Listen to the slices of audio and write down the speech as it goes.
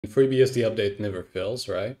FreeBSD update never fails,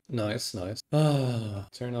 right? Nice, nice. Ah,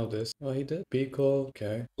 turn off this. Oh, he did. Pico,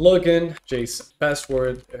 okay. Login, Jason.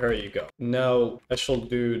 Password, here you go. Now I shall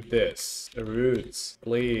do this. Roots,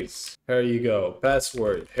 please. Here you go.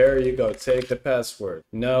 Password, here you go. Take the password.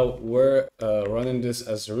 Now we're running this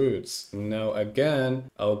as roots. Now again,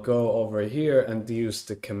 I'll go over here and use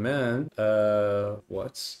the command.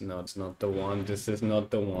 What? No, it's not the one. This is not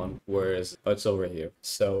the one. Where is it? Oh, it's over here.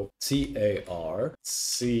 So TARC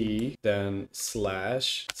then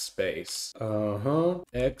slash space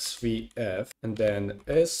xvf and then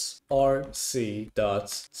src dot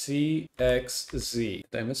txz.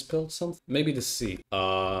 Did I misspelled something? Maybe the C.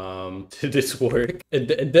 Did this work?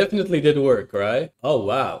 It definitely did work, right? Oh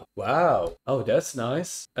wow, wow. Oh, that's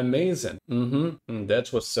nice. Amazing.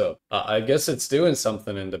 That's what's up. I guess it's doing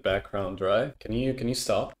something in the background, right? Can you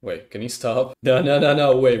stop? Wait, can you stop?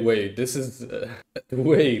 No. Wait. This is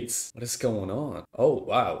wait. What is going on? Oh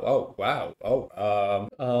wow. Oh wow.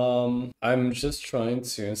 I'm just trying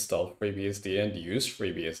to install FreeBSD and use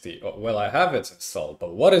FreeBSD. Oh, well, I have it installed,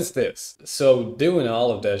 but what is this? So doing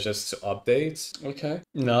all of that just to update? Okay.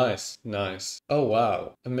 Nice. Oh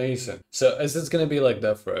wow. Amazing. So is this gonna be like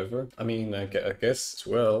that forever? I mean, I guess it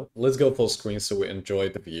will. Let's go full screen so we enjoy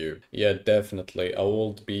the view. Yeah, definitely. I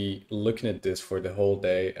will be looking at this for the whole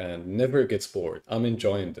day and never gets bored. I'm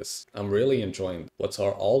enjoying this. I'm really enjoying it. What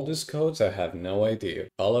are all these codes? I have no idea.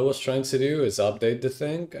 All I was trying to do is update the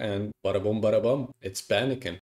thing and bada boom, it's panicking.